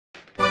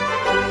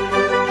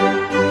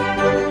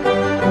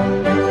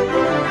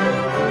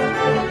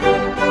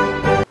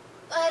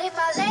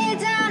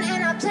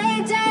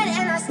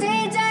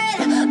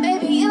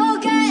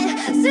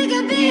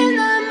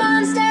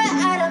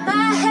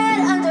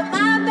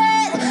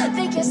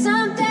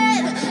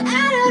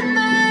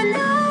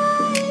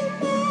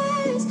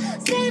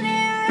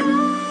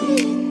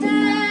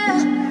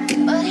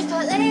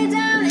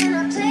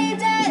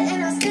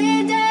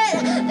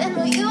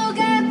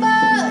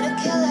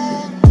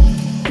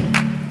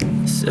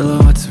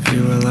Silhouettes of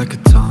you are like a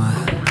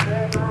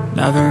taunt.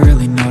 Never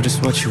really know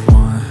just what you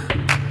want.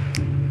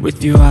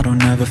 With you I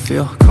don't ever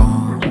feel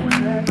calm.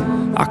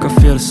 I can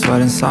feel the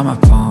sweat inside my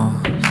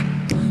palms.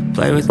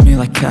 Play with me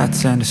like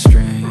cats and a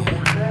string.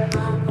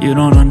 You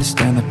don't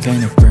understand the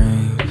pain it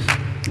brings.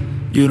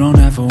 You don't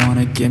ever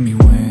wanna give me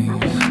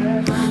wings.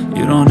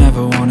 You don't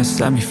ever wanna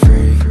set me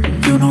free.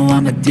 You know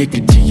I'm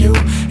addicted to you,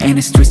 and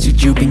it's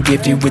twisted, you've been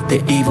gifted with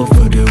the evil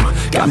voodoo.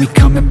 Got me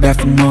coming back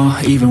for more,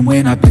 even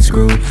when I've been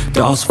screwed.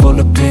 Dolls full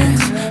of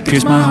pins,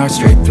 pierce my heart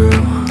straight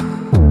through.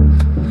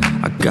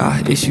 I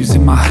got issues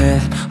in my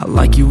head, I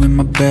like you in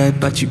my bed,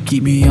 but you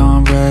keep me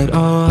on red.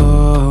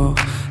 Oh,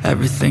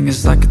 everything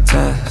is like a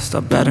test, I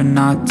better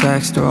not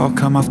text or I'll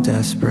come off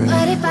desperate.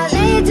 But if I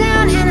lay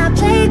down and I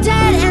play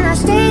dead and I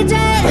stay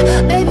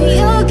dead, baby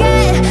you'll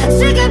get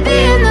sick of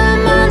being the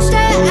monster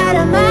out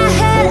of my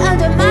head,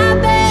 under my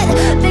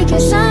bed, thinking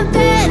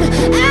something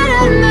out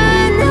of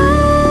my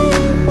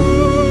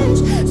nightmares,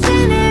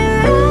 standing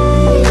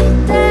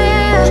right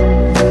there.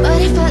 But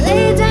if I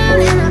lay down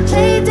and I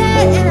play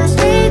dead and I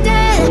stay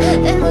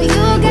dead, then will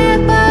you get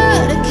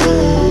bored of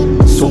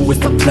killing? So if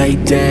I play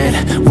dead,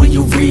 will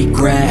you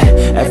regret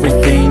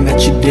everything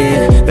that you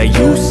did, that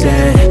you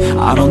said?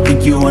 I don't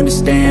think you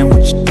understand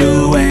what you're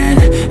doing,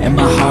 and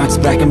my heart's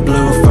black and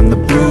blue from the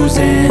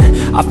bruising.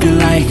 I feel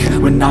like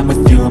when I'm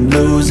with you I'm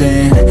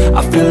losing.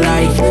 I feel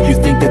like you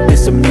think that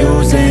this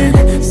amusing,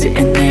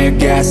 sitting there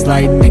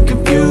gaslighting and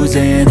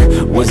confusing.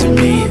 Was it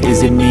me?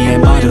 Is it me?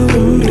 Am I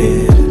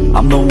deluded?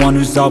 I'm the one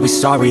who's always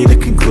sorry, the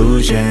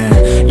conclusion,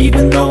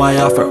 even though I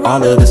offer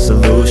all of the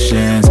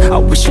solutions. I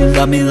wish you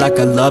loved me like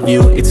I love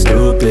you, it's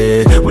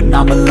stupid. When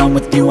I'm alone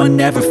with you I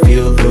never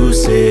feel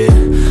lucid.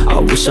 I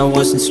wish I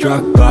wasn't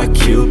struck by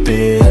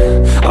Cupid.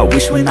 I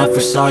wish when I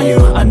first saw you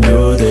I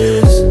knew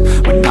this.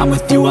 When I'm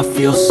with you I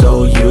feel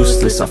so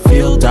useless, I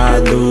feel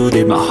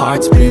diluted, my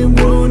heart's been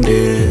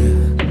wounded.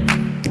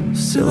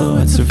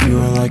 Silhouettes of you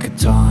are like a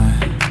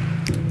taunt.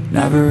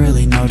 Never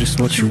really know just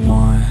what you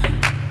want.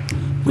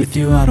 With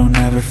you I don't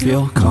ever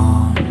feel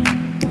calm.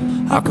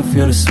 I can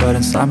feel the sweat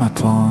inside my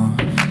palms.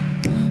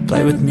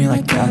 Play with me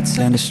like cats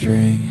and a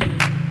string.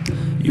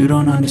 You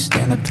don't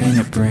understand the pain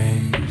it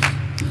brings.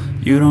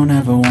 You don't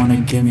ever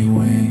wanna give me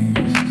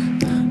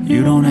wings.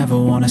 You don't ever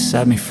wanna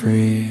set me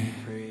free.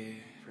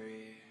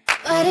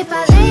 But if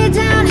I lay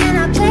down and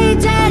I play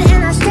dead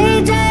and I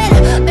stay dead,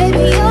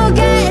 baby you'll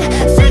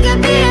get sick of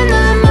being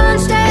the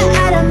monster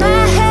out of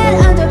my head,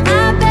 under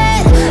my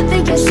bed,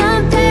 thinking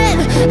something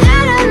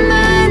out of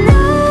my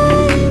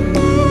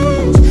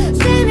nightmares,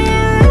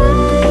 standing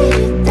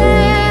right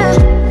there.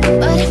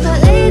 But if I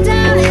lay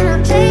down and I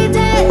play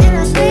dead and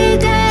I stay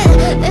dead,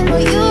 then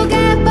will you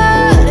get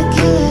bored of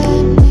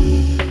killing me?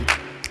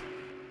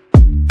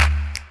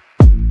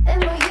 Then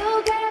will you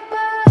get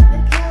bored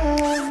of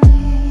killing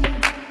me?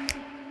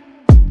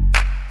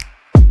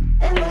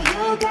 And will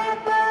you get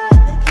bored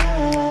of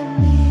killing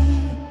me?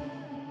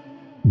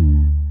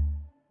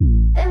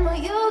 And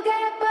will you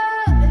get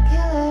bored of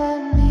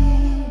killing me?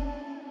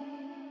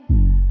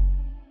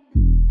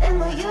 And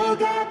will you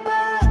get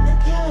bored of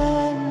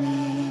killing me?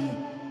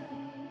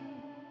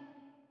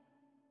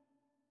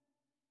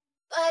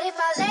 But if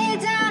I lay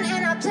down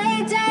and I play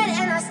dead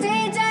and I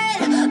stay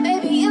dead,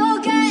 baby you'll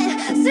get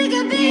sick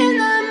of being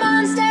the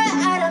monster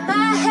out of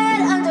my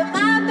head, under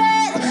my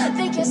bed,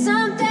 thinking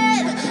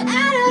something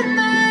out of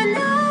my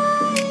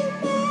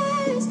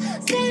nightmares,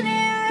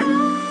 standing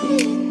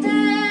right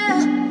there.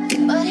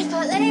 But if I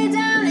lay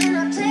down and I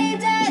play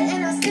dead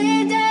and I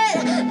stay dead,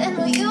 then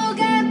will you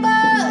get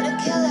bored of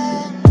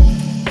killing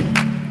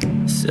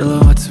me?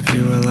 Silhouettes of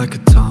you are like a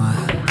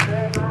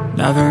taunt.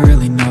 Never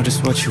really know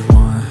just what you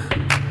want.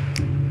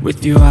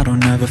 With you I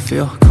don't ever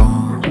feel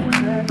calm.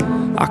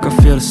 I can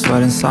feel the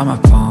sweat inside my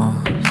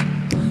palms.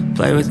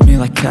 Play with me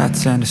like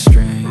cats and a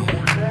string.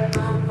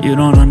 You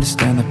don't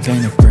understand the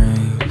pain it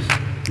brings.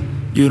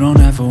 You don't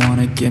ever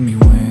wanna give me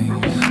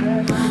wings.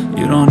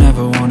 You don't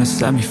ever wanna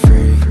set me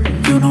free.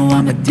 You know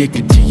I'm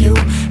addicted to you,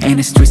 and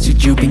it's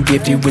twisted, you've been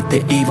gifted with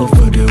the evil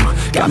voodoo.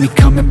 Got me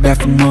coming back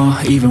for more,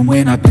 even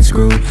when I've been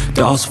screwed.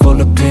 Dolls full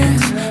of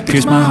pins,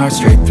 pierce my heart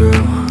straight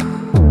through.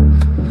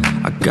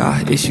 I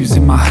got issues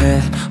in my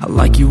head, I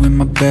like you in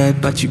my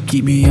bed, but you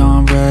keep me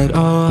on red.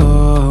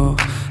 Oh,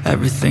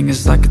 everything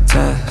is like a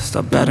test,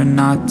 I better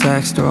not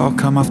text or I'll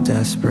come off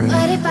desperate.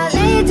 But if I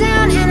lay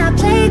down and I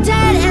play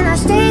dead and I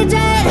stay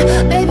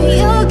dead, baby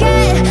you'll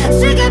get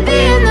sick of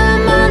being the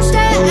monster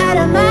out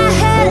of my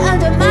head,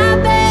 under my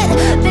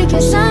bed,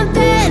 thinking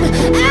something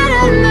out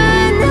of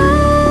my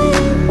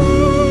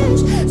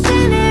nightmares,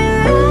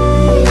 standing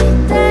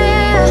right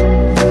there.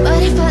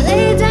 But if I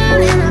lay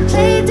down and I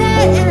play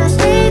dead and I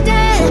stay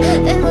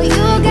dead, then will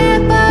you get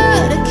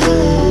bored of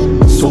killing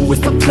me? So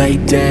if I play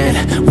dead,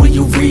 will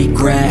you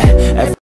regret